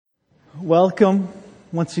Welcome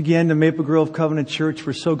once again to Maple Grove Covenant Church.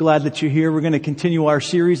 We're so glad that you're here. We're going to continue our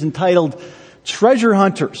series entitled Treasure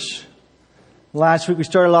Hunters. Last week we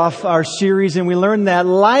started off our series and we learned that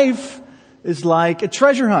life is like a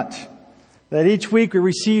treasure hunt. That each week we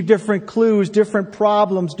receive different clues, different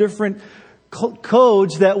problems, different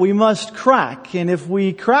codes that we must crack. And if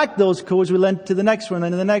we crack those codes, we lend to the next one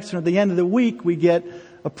and to the next one. At the end of the week we get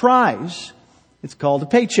a prize. It's called a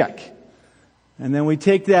paycheck. And then we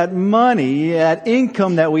take that money, that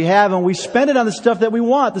income that we have, and we spend it on the stuff that we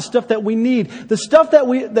want, the stuff that we need, the stuff that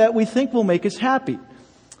we think will make us happy,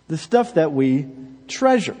 the stuff that we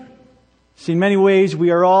treasure. See, in many ways, we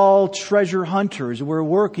are all treasure hunters. We're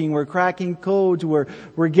working, we're cracking codes, we're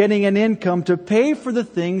getting an income to pay for the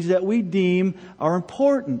things that we deem are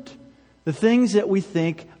important, the things that we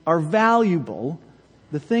think are valuable,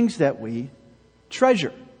 the things that we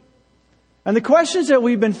treasure. And the questions that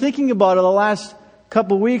we've been thinking about over the last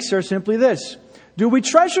couple of weeks are simply this. Do we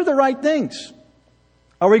treasure the right things?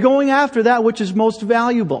 Are we going after that which is most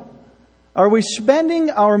valuable? Are we spending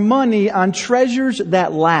our money on treasures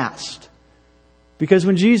that last? Because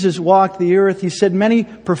when Jesus walked the earth, He said many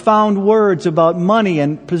profound words about money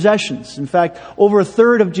and possessions. In fact, over a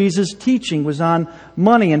third of Jesus' teaching was on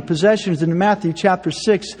money and possessions. In Matthew chapter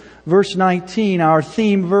 6, verse 19, our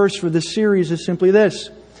theme verse for this series is simply this.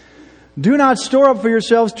 Do not store up for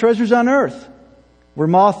yourselves treasures on earth, where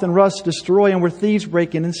moth and rust destroy and where thieves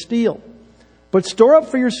break in and steal. But store up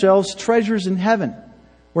for yourselves treasures in heaven,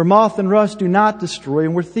 where moth and rust do not destroy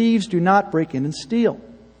and where thieves do not break in and steal.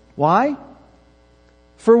 Why?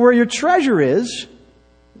 For where your treasure is,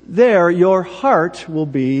 there your heart will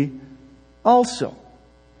be also.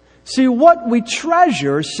 See, what we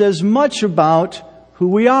treasure says much about who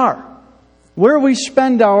we are. Where we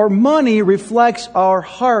spend our money reflects our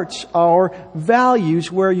hearts, our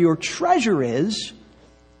values. Where your treasure is,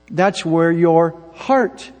 that's where your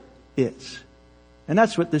heart is. And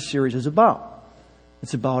that's what this series is about.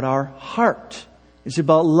 It's about our heart. It's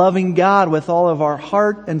about loving God with all of our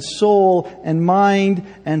heart and soul and mind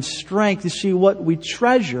and strength. You see, what we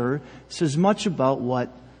treasure says much about what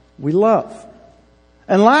we love.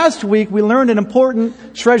 And last week we learned an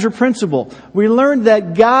important treasure principle. We learned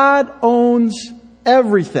that God owns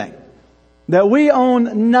everything. That we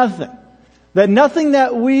own nothing. That nothing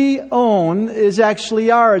that we own is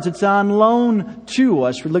actually ours. It's on loan to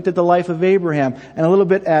us. We looked at the life of Abraham and a little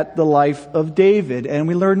bit at the life of David. And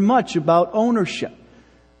we learned much about ownership.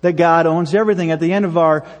 That God owns everything. At the end of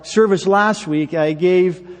our service last week, I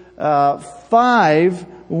gave 5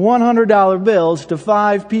 $100 bills to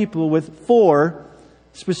 5 people with 4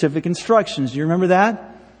 specific instructions. Do you remember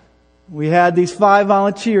that? We had these 5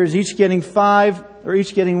 volunteers, each getting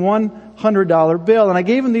 $100 bill. And I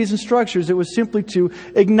gave them these instructions. It was simply to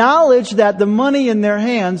acknowledge that the money in their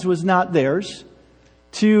hands was not theirs,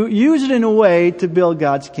 to use it in a way to build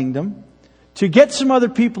God's kingdom, to get some other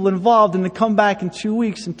people involved, and to come back in 2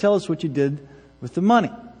 weeks and tell us what you did with the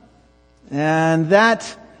money. And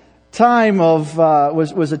that time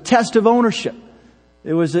was a test of ownership.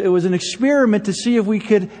 It was an experiment to see if we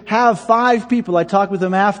could have 5 people. I talked with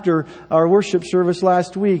them after our worship service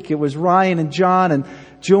last week. It was Ryan and John and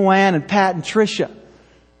Joanne and Pat and Tricia.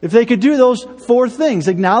 If they could do those 4 things,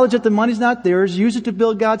 acknowledge that the money's not theirs, use it to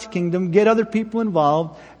build God's kingdom, get other people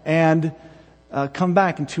involved, and come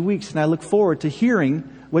back in 2 weeks. And I look forward to hearing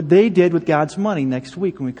what they did with God's money next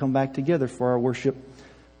week when we come back together for our worship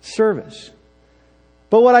service.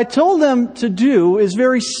 But what I told them to do is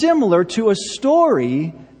very similar to a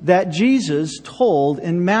story that Jesus told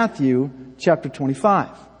in Matthew chapter 25.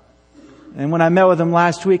 And when I met with them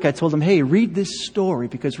last week, I told them, hey, read this story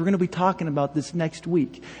because we're going to be talking about this next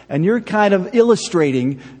week. And you're kind of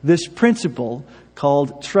illustrating this principle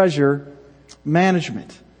called treasure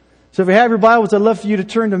management. So if you have your Bibles, I'd love for you to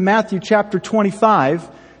turn to Matthew chapter 25,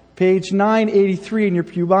 page 983 in your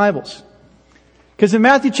pew Bibles. Because in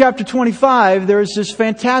Matthew chapter 25, there's this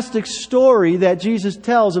fantastic story that Jesus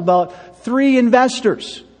tells about 3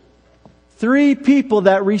 investors. 3 people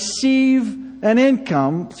that receive an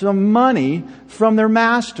income, some money from their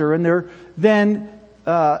master, and then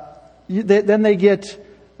they get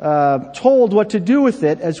told what to do with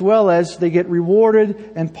it, as well as they get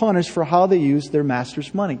rewarded and punished for how they use their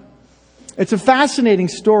master's money. It's a fascinating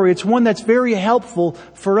story. It's one that's very helpful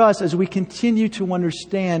for us as we continue to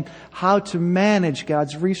understand how to manage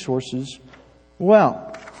God's resources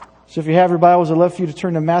well. So if you have your Bibles, I'd love for you to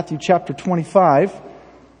turn to Matthew chapter 25,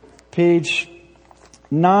 page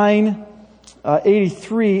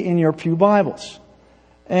 983 in your pew Bibles.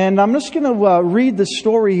 And I'm just going to read the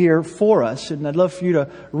story here for us, and I'd love for you to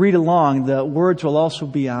read along. The words will also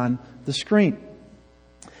be on the screen.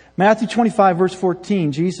 Matthew 25, verse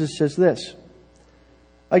 14, Jesus says this,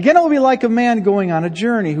 "Again, it will be like a man going on a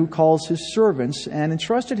journey who calls his servants and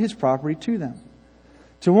entrusted his property to them.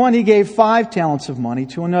 To one he gave 5 talents of money,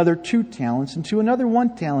 to another 2 talents, and to another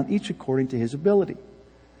 1 talent, each according to his ability.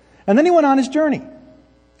 And then he went on his journey.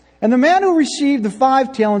 And the man who received the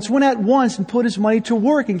 5 talents went at once and put his money to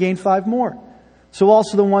work and gained 5 more. So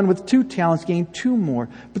also the one with 2 talents gained 2 more.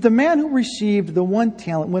 But the man who received the 1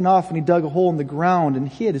 talent went off and he dug a hole in the ground and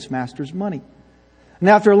hid his master's money. And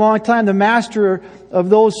after a long time, the master of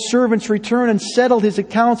those servants returned and settled his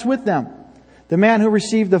accounts with them. The man who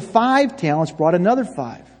received the 5 talents brought another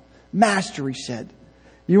 5. 'Master,' he said,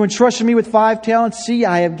 'you entrusted me with 5 talents. See,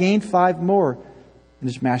 I have gained 5 more.' And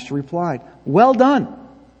his master replied, 'Well done,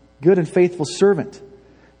 good and faithful servant.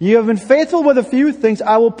 You have been faithful with a few things.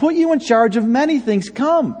 I will put you in charge of many things.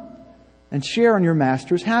 Come and share in your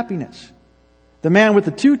master's happiness.' The man with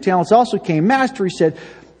the 2 talents also came. 'Master,' he said,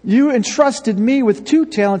 'you entrusted me with 2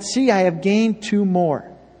 talents. See, I have gained 2 more.'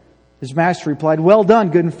 His master replied, 'Well done,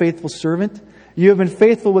 good and faithful servant. You have been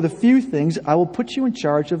faithful with a few things. I will put you in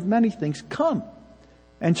charge of many things. Come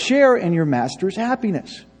and share in your master's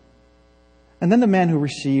happiness.' And then the man who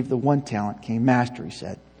received the 1 talent came. 'Master,' he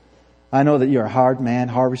said, 'I know that you are a hard man,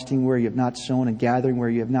 harvesting where you have not sown and gathering where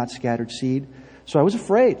you have not scattered seed. So I was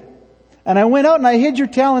afraid. And I went out and I hid your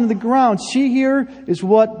talent in the ground. See, here is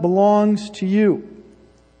what belongs to you.'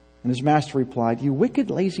 And his master replied, 'You wicked,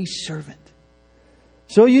 lazy servant.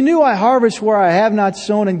 So you knew I harvest where I have not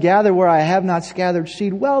sown and gather where I have not scattered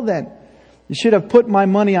seed. Well then, you should have put my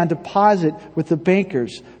money on deposit with the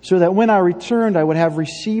bankers, so that when I returned, I would have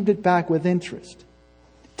received it back with interest.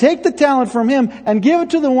 Take the talent from him and give it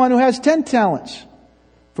to the one who has 10 talents.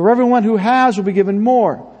 For everyone who has will be given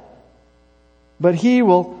more, but he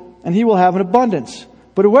will have an abundance.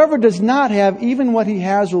 But whoever does not have, even what he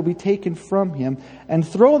has will be taken from him. And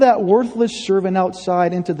throw that worthless servant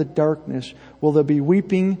outside into the darkness, where there be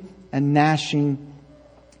weeping and gnashing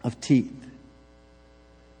of teeth."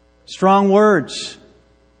 Strong words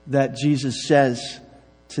that Jesus says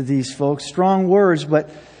to these folks. Strong words, but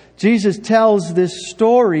Jesus tells this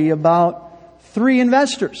story about 3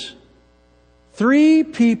 investors. 3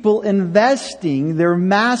 people investing their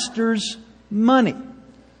master's money.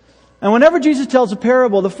 And whenever Jesus tells a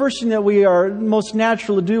parable, the first thing that we are most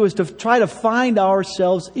natural to do is to try to find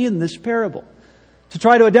ourselves in this parable. To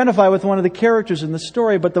try to identify with one of the characters in the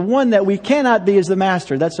story. But the one that we cannot be is the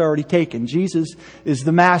master. That's already taken. Jesus is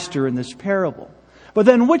the master in this parable. But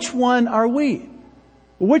then which one are we?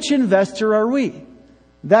 Which investor are we?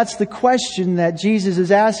 That's the question that Jesus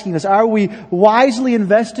is asking us. Are we wisely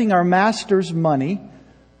investing our master's money?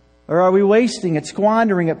 Or are we wasting it,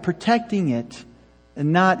 squandering it, protecting it,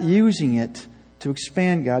 and not using it to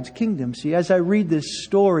expand God's kingdom? See, as I read this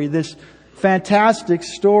story, this fantastic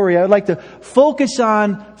story, I would like to focus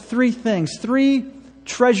on 3 things, 3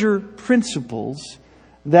 treasure principles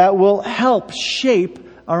that will help shape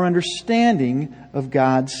our understanding of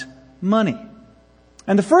God's money.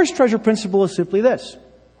 And the first treasure principle is simply this: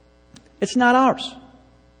 it's not ours.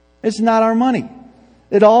 It's not our money.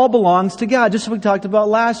 It all belongs to God. Just what we talked about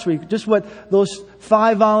last week. Just what those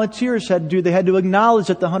 5 volunteers had to do. They had to acknowledge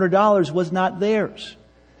that the $100 was not theirs.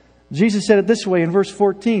 Jesus said it this way in verse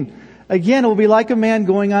 14. "Again, it will be like a man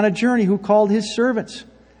going on a journey who called his servants,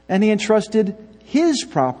 and he entrusted his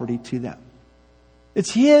property to them."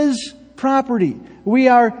 It's his property. We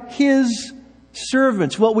are his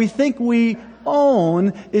servants. What we think we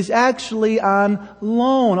own is actually on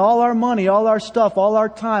loan. All our money, all our stuff, all our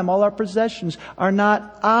time, all our possessions are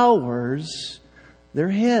not ours. They're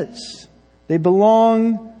his. They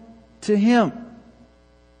belong to him.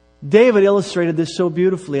 David illustrated this so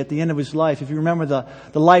beautifully at the end of his life. If you remember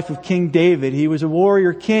the life of King David, he was a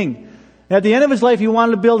warrior king. At the end of his life, he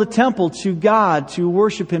wanted to build a temple to God, to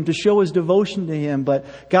worship Him, to show his devotion to Him, but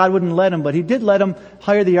God wouldn't let him. But He did let him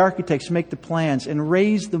hire the architects to make the plans and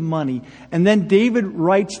raise the money. And then David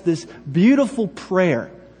writes this beautiful prayer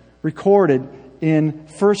recorded in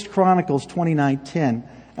 1 Chronicles 29:10.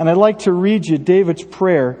 And I'd like to read you David's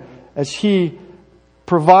prayer as he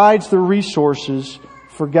provides the resources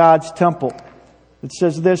for God's temple. It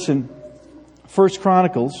says this in 1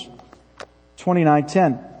 Chronicles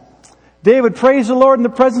 29:10. David praised the Lord in the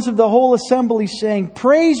presence of the whole assembly, saying,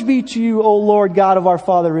 "Praise be to you, O Lord God of our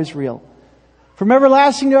father Israel, from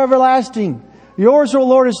everlasting to everlasting. Yours, O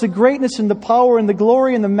Lord, is the greatness and the power and the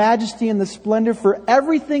glory and the majesty and the splendor, for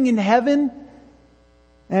everything in heaven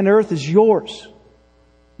and earth is yours.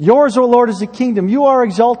 Yours, O Lord, is the kingdom. You are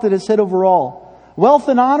exalted as head over all. Wealth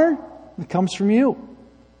and honor, it comes from you.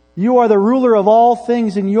 You are the ruler of all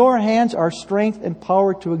things. In your hands are strength and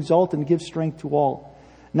power to exalt and give strength to all.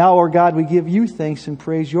 Now, our God, we give you thanks and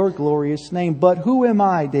praise your glorious name. But who am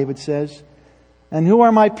I, David says, and who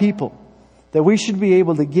are my people, that we should be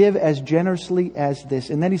able to give as generously as this?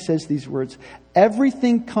 And then he says these words,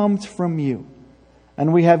 everything comes from you,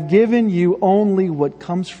 and we have given you only what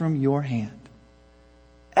comes from your hand.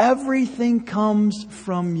 Everything comes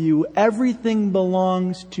from you. Everything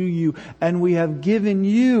belongs to you. And we have given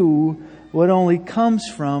you what only comes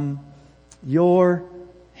from your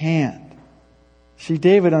hand. See,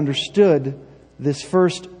 David understood this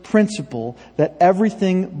first principle that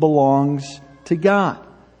everything belongs to God.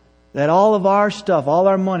 That all of our stuff, all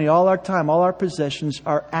our money, all our time, all our possessions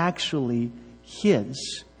are actually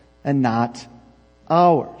His and not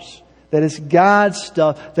ours. That it's God's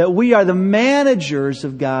stuff, that we are the managers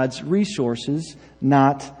of God's resources,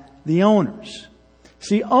 not the owners.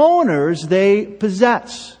 See, owners, they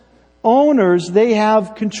possess. Owners, they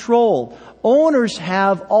have control. Owners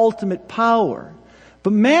have ultimate power.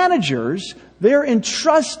 But managers, they're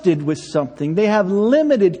entrusted with something. They have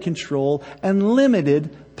limited control and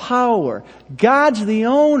limited power. God's the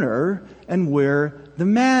owner and we're the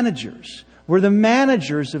managers. We're the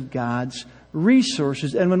managers of God's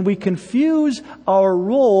resources. And when we confuse our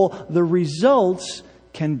role, the results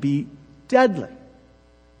can be deadly. I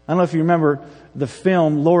don't know if you remember the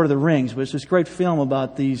film Lord of the Rings, but it's this great film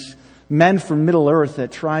about these men from Middle Earth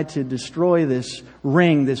that try to destroy this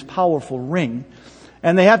ring, this powerful ring.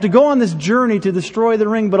 And they have to go on this journey to destroy the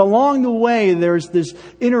ring, but along the way there's this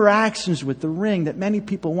interactions with the ring that many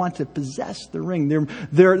people want to possess the ring.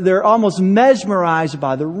 They're almost mesmerized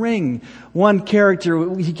by the ring. One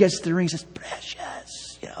character, he gets the ring, says,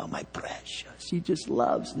 precious, my precious. He just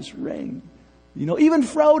loves this ring. Even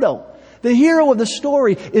Frodo, the hero of the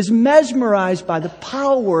story, is mesmerized by the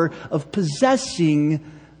power of possessing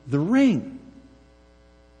the ring.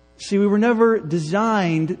 See, we were never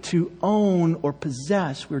designed to own or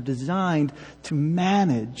possess. We were designed to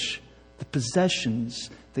manage the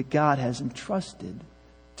possessions that God has entrusted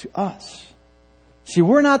to us. See,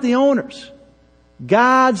 we're not the owners.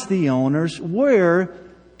 God's the owners.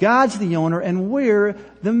 God's the owner and we're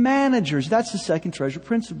the managers. That's the second treasure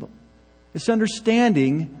principle. It's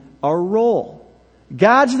understanding our role.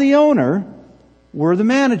 God's the owner. We're the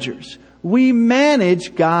managers. We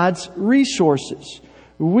manage God's resources.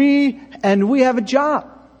 We have a job.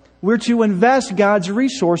 We're to invest God's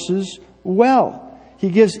resources well.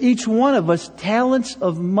 He gives each one of us talents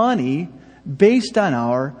of money based on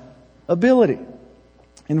our ability.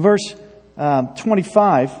 In verse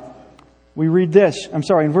 25, we read this. In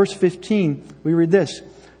verse 15, we read this.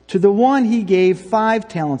 To the one He gave 5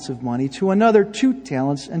 talents of money, to another 2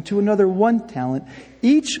 talents, and to another 1 talent,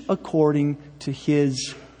 each according to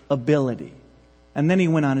his ability. And then he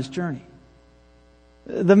went on his journey.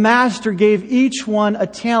 The master gave each one a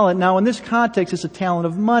talent. Now, in this context, it's a talent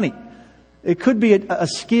of money. It could be a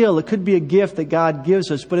skill. It could be a gift that God gives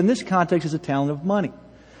us. But in this context, it's a talent of money.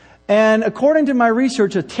 And according to my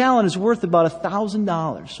research, a talent is worth about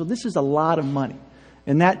 $1,000. So this is a lot of money.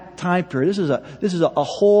 In that time period, this is a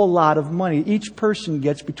whole lot of money. Each person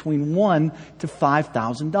gets between $1,000 to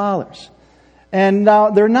 $5,000. And now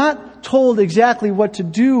they're not told exactly what to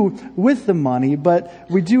do with the money, but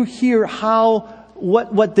we do hear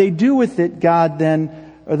what they do with it, God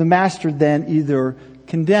then, or the master then either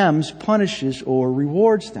condemns, punishes, or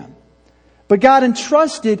rewards them. But God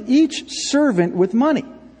entrusted each servant with money.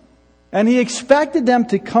 And He expected them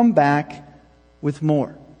to come back with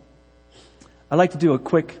more. I'd like to do a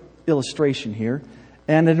quick illustration here.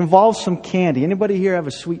 And it involves some candy. Anybody here have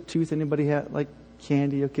a sweet tooth? Anybody like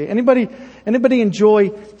candy? Okay. Anybody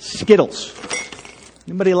enjoy Skittles?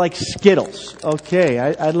 Anybody like Skittles? Okay.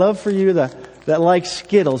 I'd love for you that like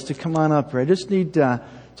Skittles to come on up here. I just need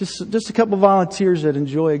just a couple volunteers that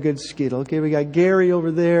enjoy a good Skittle. Okay, we got Gary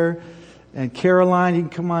over there and Caroline. You can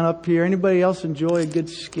come on up here. Anybody else enjoy a good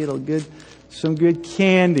Skittle? Some good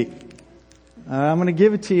candy. I'm going to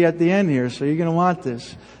give it to you at the end here, so you're going to want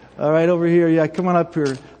this. All right, over here. Yeah, come on up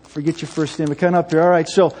here. Forget your first name, but come up here. All right,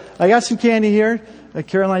 so I got some candy here.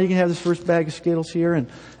 Caroline, you can have this first bag of Skittles here,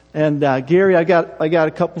 and Gary, I got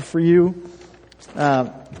a couple for you.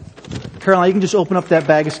 Caroline, you can just open up that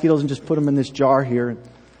bag of Skittles and just put them in this jar here.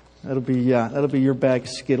 That'll be your bag of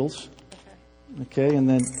Skittles. Okay, and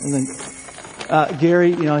then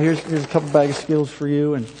Gary, here's a couple bags of Skittles for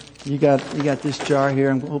you, and you got this jar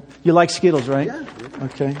here. And you like Skittles, right? Yeah.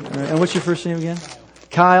 Okay. All right. And what's your first name again?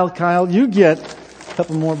 Kyle, you get a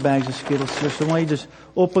couple more bags of Skittles here. So why don't you just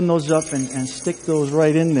open those up and stick those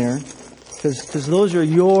right in there, because those are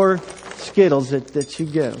your Skittles that you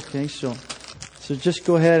get. Okay, so just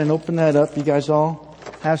go ahead and open that up. You guys all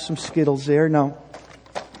have some Skittles there. Now,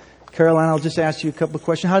 Caroline, I'll just ask you a couple of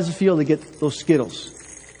questions. How does it feel to get those Skittles?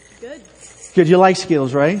 Good. Good. You like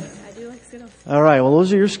Skittles, right? I do like Skittles. All right. Well,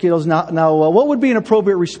 those are your Skittles. Now, what would be an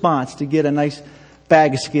appropriate response to get a nice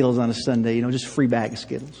bag of Skittles on a Sunday? Just a free bag of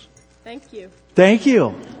Skittles. Thank you. Thank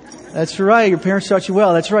you. That's right. Your parents taught you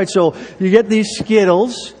well. That's right. So you get these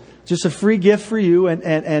Skittles, just a free gift for you,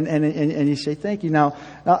 and you say thank you. Now,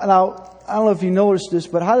 I don't know if you noticed this,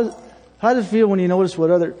 but how does it feel when you notice what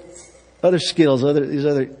other Skittles these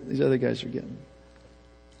other guys are getting?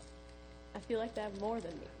 I feel like they have more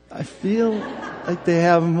than me. I feel like they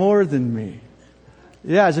have more than me.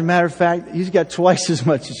 Yeah, as a matter of fact, he's got twice as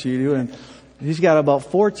much as you do, and he's got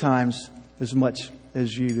about 4 times as much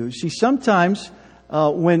as you do. See, sometimes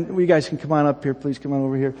when you guys can come on up here, please come on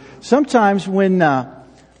over here. Sometimes when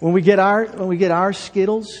we get our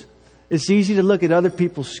Skittles, it's easy to look at other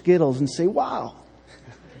people's Skittles and say, "Wow,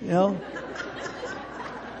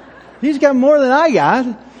 he's got more than I got."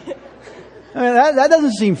 I mean, that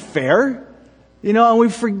doesn't seem fair, And we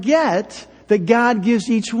forget that God gives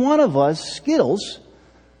each one of us Skittles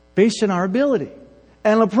based on our ability.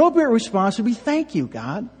 And an appropriate response would be, "Thank you,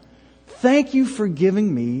 God. Thank you for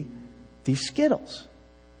giving me these Skittles."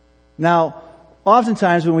 Now,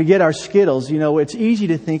 oftentimes when we get our Skittles, it's easy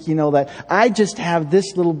to think, that I just have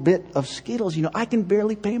this little bit of Skittles. I can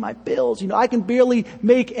barely pay my bills. I can barely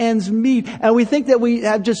make ends meet. And we think that we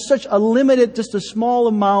have just such a limited, just a small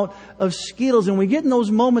amount of Skittles. And we get in those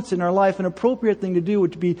moments in our life, an appropriate thing to do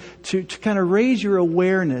would be to kind of raise your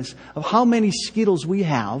awareness of how many Skittles we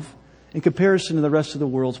have in comparison to the rest of the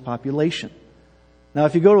world's population. Now,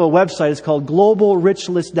 if you go to a website, it's called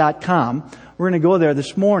globalrichlist.com. We're going to go there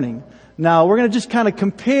this morning. Now, we're going to just kind of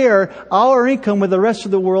compare our income with the rest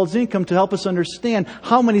of the world's income to help us understand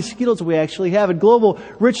how many Skittles we actually have. At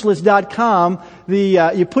globalrichlist.com,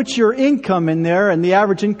 you put your income in there, and the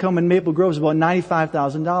average income in Maple Grove is about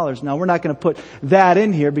 $95,000. Now, we're not going to put that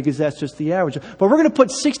in here because that's just the average. But we're going to put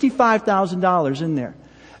 $65,000 in there.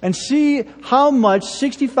 And see how much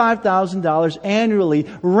 $65,000 annually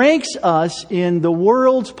ranks us in the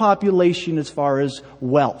world's population as far as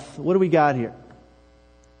wealth. What do we got here?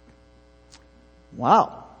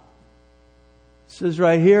 Wow. It says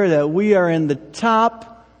right here that we are in the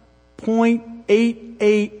top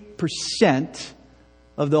 0.88%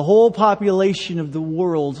 of the whole population of the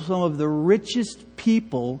world, some of the richest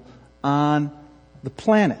people on the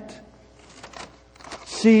planet.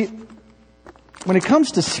 See, when it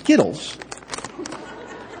comes to Skittles,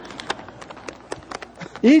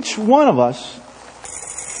 each one of us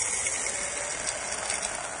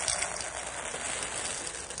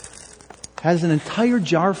has an entire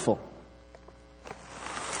jar full.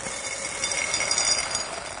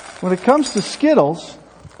 When it comes to Skittles,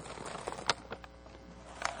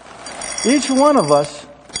 each one of us,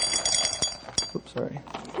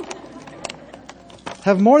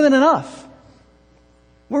 have more than enough.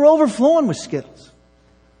 We're overflowing with Skittles.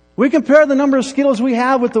 We compare the number of Skittles we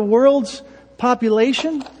have with the world's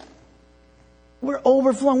population. We're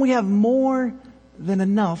overflowing. We have more than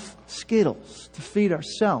enough Skittles to feed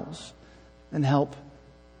ourselves and help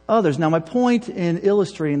others. Now, my point in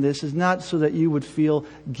illustrating this is not so that you would feel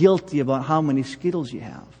guilty about how many Skittles you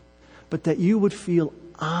have, but that you would feel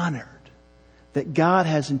honored that God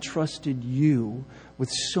has entrusted you with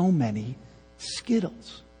so many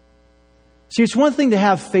Skittles. See, it's one thing to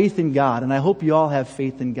have faith in God, and I hope you all have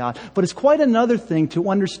faith in God, but it's quite another thing to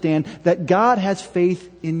understand that God has faith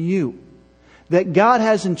in you, that God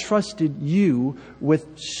has entrusted you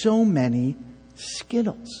with so many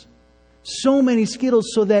Skittles. So many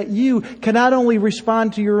Skittles so that you can not only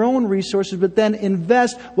respond to your own resources, but then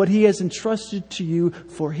invest what He has entrusted to you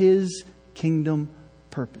for His kingdom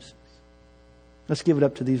purposes. Let's give it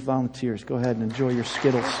up to these volunteers. Go ahead and enjoy your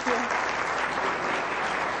Skittles.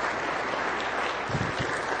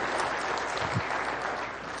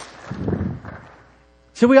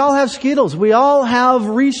 So we all have Skittles. We all have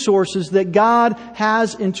resources that God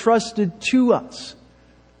has entrusted to us.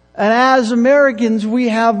 And as Americans, we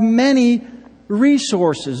have many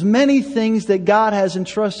resources, many things that God has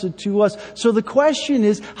entrusted to us. So the question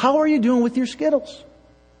is, how are you doing with your Skittles?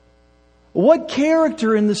 What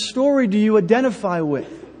character in the story do you identify with?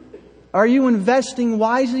 Are you investing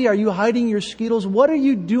wisely? Are you hiding your Skittles? What are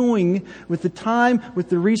you doing with the time, with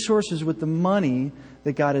the resources, with the money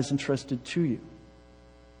that God has entrusted to you?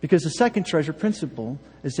 Because the second treasure principle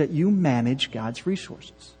is that you manage God's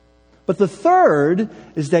resources. But the third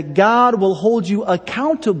is that God will hold you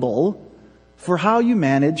accountable for how you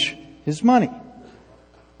manage His money.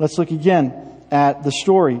 Let's look again at the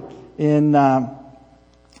story in the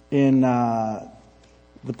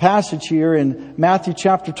passage here in Matthew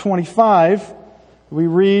chapter 25, We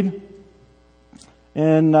read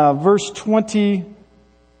in verse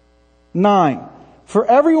 29, "For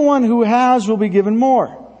everyone who has will be given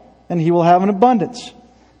more, and he will have an abundance.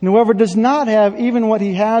 And whoever does not have, even what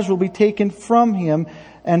he has will be taken from him.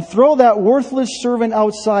 And throw that worthless servant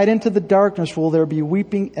outside into the darkness, where there be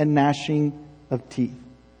weeping and gnashing of teeth."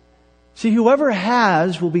 See, whoever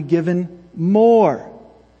has will be given more.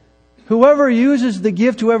 Whoever uses the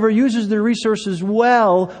gift, whoever uses the resources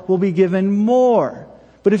well, will be given more.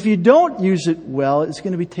 But if you don't use it well, it's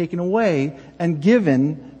going to be taken away and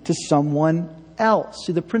given to someone else.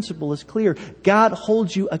 See, the principle is clear. God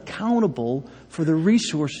holds you accountable for the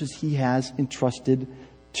resources He has entrusted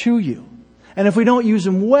to you. And if we don't use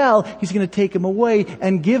them well, He's going to take them away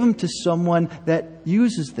and give them to someone that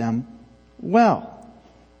uses them well.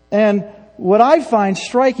 And what I find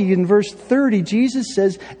striking in verse 30, Jesus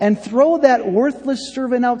says, "And throw that worthless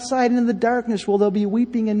servant outside into the darkness, where there'll be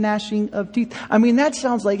weeping and gnashing of teeth." I mean, that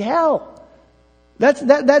sounds like hell.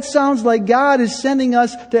 That sounds like God is sending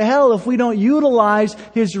us to hell if we don't utilize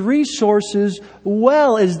His resources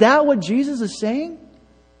well. Is that what Jesus is saying?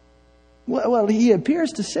 Well, He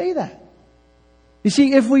appears to say that. You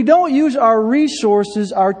see, if we don't use our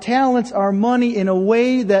resources, our talents, our money in a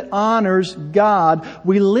way that honors God,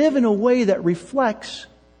 we live in a way that reflects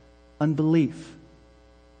unbelief.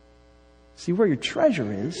 See, where your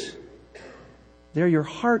treasure is, there your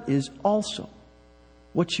heart is also.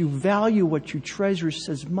 What you value, what you treasure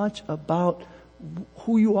says much about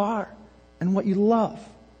who you are and what you love.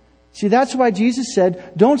 See, that's why Jesus said,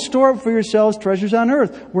 "Don't store up for yourselves treasures on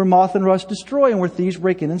earth, where moth and rust destroy and where thieves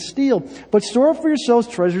break in and steal. But store up for yourselves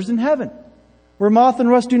treasures in heaven, where moth and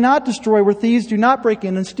rust do not destroy, where thieves do not break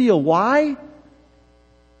in and steal." Why?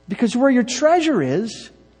 Because where your treasure is,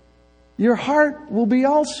 your heart will be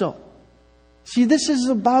also. See, this is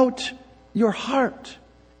about your heart.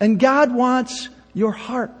 And God wants your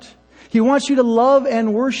heart. He wants you to love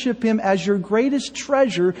and worship Him as your greatest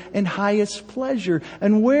treasure and highest pleasure.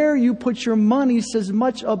 And where you put your money says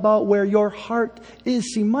much about where your heart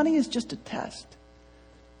is. See, money is just a test.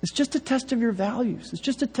 It's just a test of your values. It's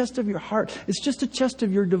just a test of your heart. It's just a test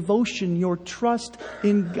of your devotion, your trust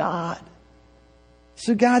in God.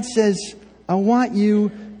 So God says, "I want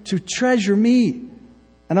you to treasure me.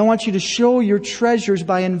 And I want you to show your treasures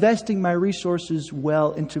by investing my resources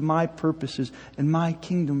well into my purposes and my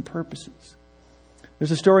kingdom purposes."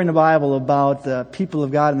 There's a story in the Bible about the people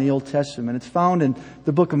of God in the Old Testament. It's found in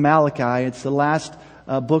the book of Malachi. It's the last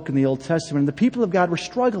book in the Old Testament. And the people of God were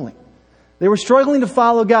struggling. They were struggling to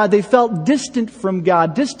follow God. They felt distant from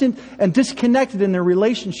God, distant and disconnected in their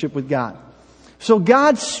relationship with God. So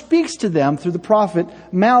God speaks to them through the prophet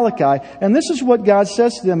Malachi. And this is what God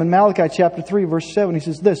says to them in Malachi chapter 3, verse 7. He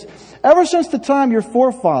says this, "Ever since the time your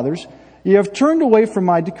forefathers, you have turned away from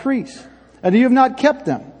my decrees, and you have not kept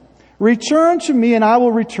them. Return to me, and I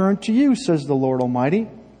will return to you, says the Lord Almighty."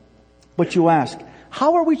 But you ask,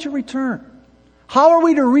 how are we to return? How are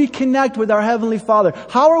we to reconnect with our Heavenly Father?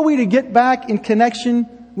 How are we to get back in connection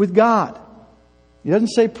with God? He doesn't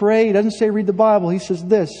say pray. He doesn't say read the Bible. He says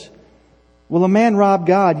this, "Will a man rob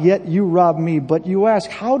God? Yet you rob me. But you ask,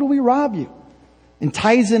 how do we rob you? In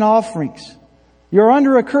tithes and offerings. You are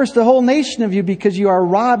under a curse, the whole nation of you, because you are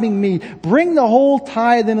robbing me. Bring the whole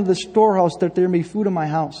tithe into the storehouse, that there may be food in my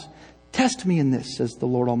house. Test me in this, says the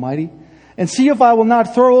Lord Almighty, and see if I will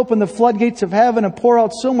not throw open the floodgates of heaven and pour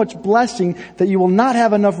out so much blessing that you will not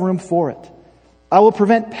have enough room for it. I will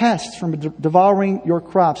prevent pests from devouring your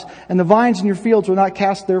crops, and the vines in your fields will not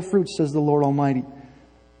cast their fruit, says the Lord Almighty.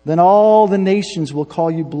 Then all the nations will call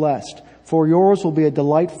you blessed, for yours will be a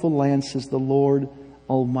delightful land, says the Lord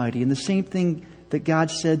Almighty." And the same thing that God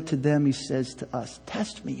said to them, He says to us.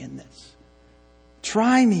 Test me in this.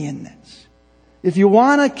 Try me in this. If you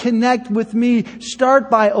want to connect with me, start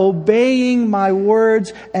by obeying my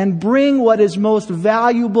words and bring what is most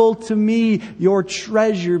valuable to me, your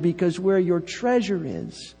treasure, because where your treasure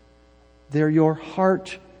is, there your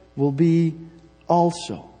heart will be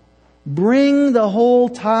also. Bring the whole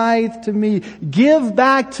tithe to me. Give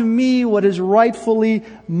back to me what is rightfully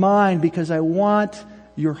mine, because I want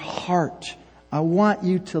your heart. I want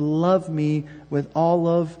you to love me with all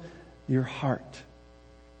of your heart.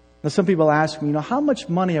 Now, some people ask me, how much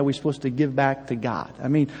money are we supposed to give back to God? I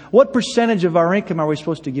mean, what percentage of our income are we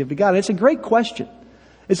supposed to give to God? It's a great question.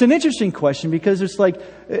 It's an interesting question because it's like,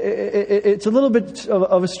 it's a little bit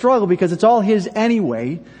of a struggle because it's all His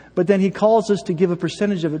anyway, but then He calls us to give a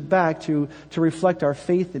percentage of it back to reflect our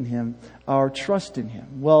faith in Him, our trust in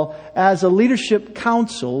Him. Well, as a leadership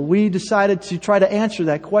council, we decided to try to answer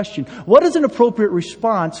that question. What is an appropriate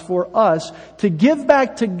response for us to give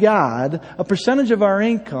back to God a percentage of our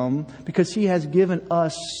income because He has given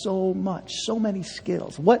us so much, so many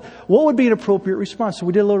skills? What would be an appropriate response? So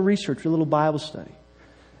we did a little research, a little Bible study.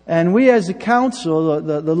 And we as a council,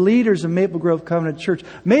 the leaders of Maple Grove Covenant Church,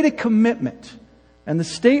 made a commitment. And the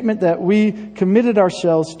statement that we committed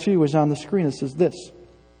ourselves to is on the screen. It says this: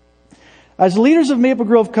 as leaders of Maple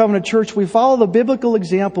Grove Covenant Church, we follow the biblical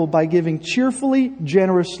example by giving cheerfully,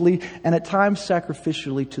 generously, and at times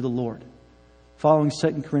sacrificially to the Lord. Following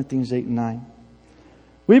 2 Corinthians 8 and 9.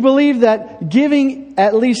 We believe that giving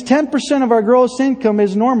at least 10% of our gross income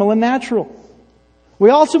is normal and natural. We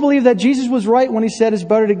also believe that Jesus was right when He said it's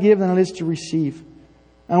better to give than it is to receive.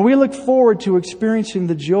 And we look forward to experiencing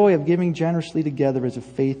the joy of giving generously together as a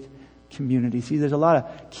faith community. See, there's a lot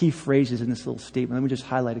of key phrases in this little statement. Let me just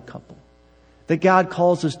highlight a couple. That God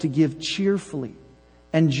calls us to give cheerfully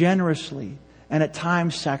and generously and at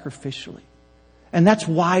times sacrificially. And that's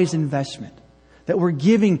wise investment. That we're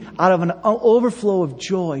giving out of an overflow of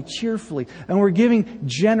joy, cheerfully. And we're giving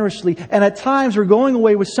generously. And at times we're going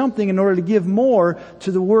away with something in order to give more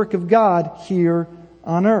to the work of God here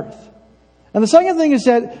on earth. And the second thing is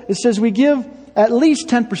that it says we give at least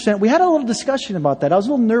 10%. We had a little discussion about that. I was a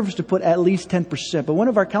little nervous to put at least 10%. But one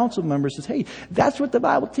of our council members says, hey, that's what the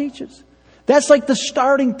Bible teaches. That's like the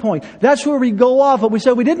starting point. That's where we go off. But we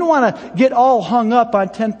said we didn't want to get all hung up on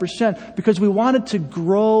 10% because we wanted to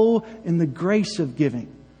grow in the grace of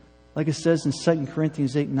giving. Like it says in 2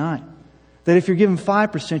 Corinthians 8 and 9. That if you're giving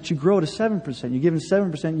 5%, you grow to 7%. You're giving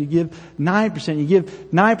 7%, you give 9%. You give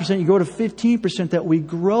 9%, you go to 15%. That we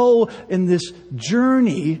grow in this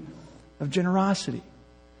journey of generosity.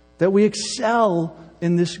 That we excel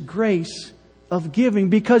in this grace of giving,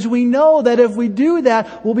 because we know that if we do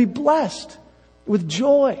that, we'll be blessed with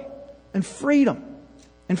joy and freedom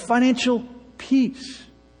and financial peace.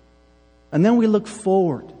 And then we look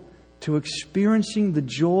forward to experiencing the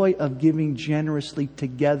joy of giving generously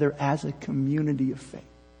together as a community of faith.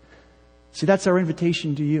 See, that's our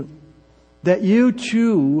invitation to you. That you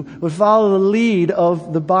too would follow the lead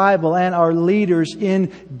of the Bible and our leaders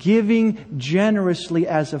in giving generously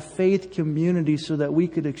as a faith community so that we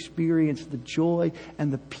could experience the joy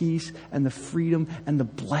and the peace and the freedom and the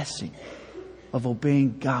blessing of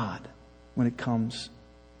obeying God when it comes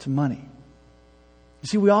to money. You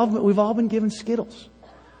see, we've all been given Skittles.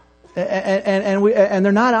 And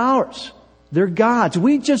they're not ours. They're God's.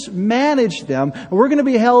 We just manage them. We're going to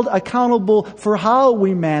be held accountable for how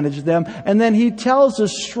we manage them. And then He tells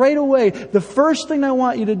us straight away, the first thing I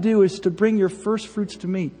want you to do is to bring your first fruits to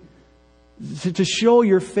me. To show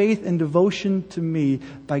your faith and devotion to me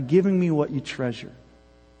by giving me what you treasure,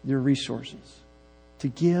 your resources. To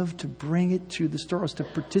give, to bring it to the storehouse, to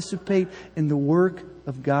participate in the work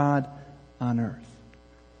of God on earth.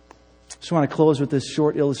 I just want to close with this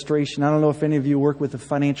short illustration. I don't know if any of you work with a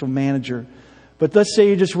financial manager, but let's say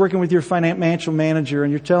you're just working with your financial manager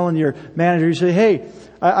and you're telling your manager, you say, hey,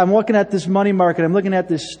 I'm looking at this money market, I'm looking at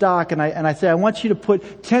this stock, and I say, I want you to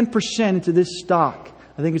put 10% into this stock.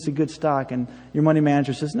 I think it's a good stock. And your money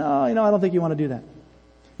manager says, no, I don't think you want to do that.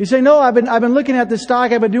 You say, no, I've been looking at this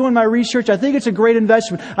stock, I've been doing my research, I think it's a great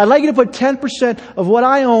investment. I'd like you to put 10% of what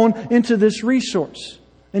I own into this resource,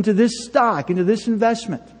 into this stock, into this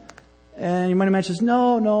investment. And your money manager says,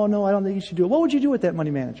 no, I don't think you should do it. What would you do with that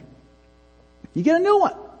money manager? You get a new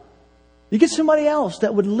one. You get somebody else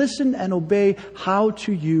that would listen and obey how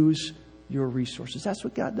to use your resources. That's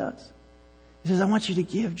what God does. He says, I want you to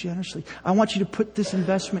give generously. I want you to put this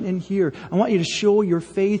investment in here. I want you to show your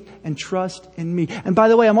faith and trust in me. And by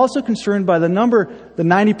the way, I'm also concerned by the number, the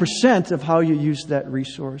 90% of how you use that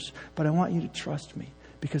resource. But I want you to trust me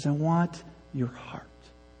because I want your heart.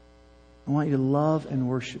 I want you to love and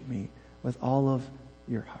worship me with all of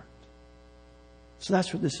your heart. So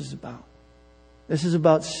that's what this is about. This is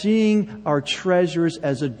about seeing our treasures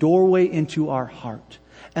as a doorway into our heart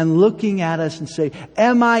and looking at us and say,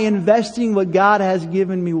 am I investing what God has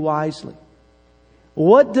given me wisely?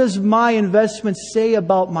 What does my investment say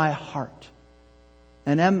about my heart?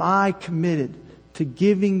 And am I committed to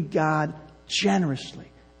giving God generously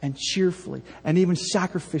and cheerfully and even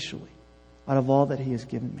sacrificially out of all that He has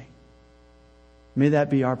given me? May that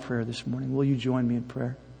be our prayer this morning. Will you join me in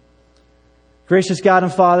prayer? Gracious God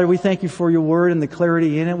and Father, we thank You for Your Word and the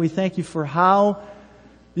clarity in it. We thank You for how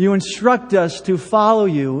You instruct us to follow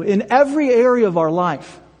You in every area of our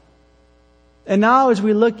life. And now as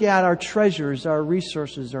we look at our treasures, our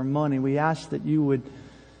resources, our money, we ask that you would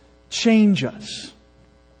change us,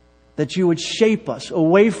 that you would shape us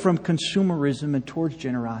away from consumerism and towards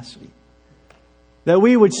generosity. That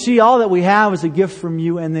we would see all that we have as a gift from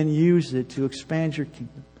you and then use it to expand your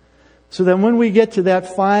kingdom. So that when we get to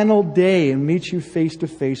that final day and meet you face to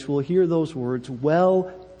face, we'll hear those words, "Well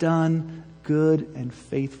done, good and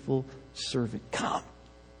faithful servant. Come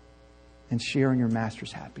and share in your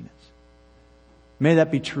Master's happiness." May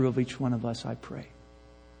that be true of each one of us, I pray.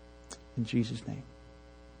 In Jesus' name,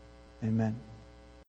 amen.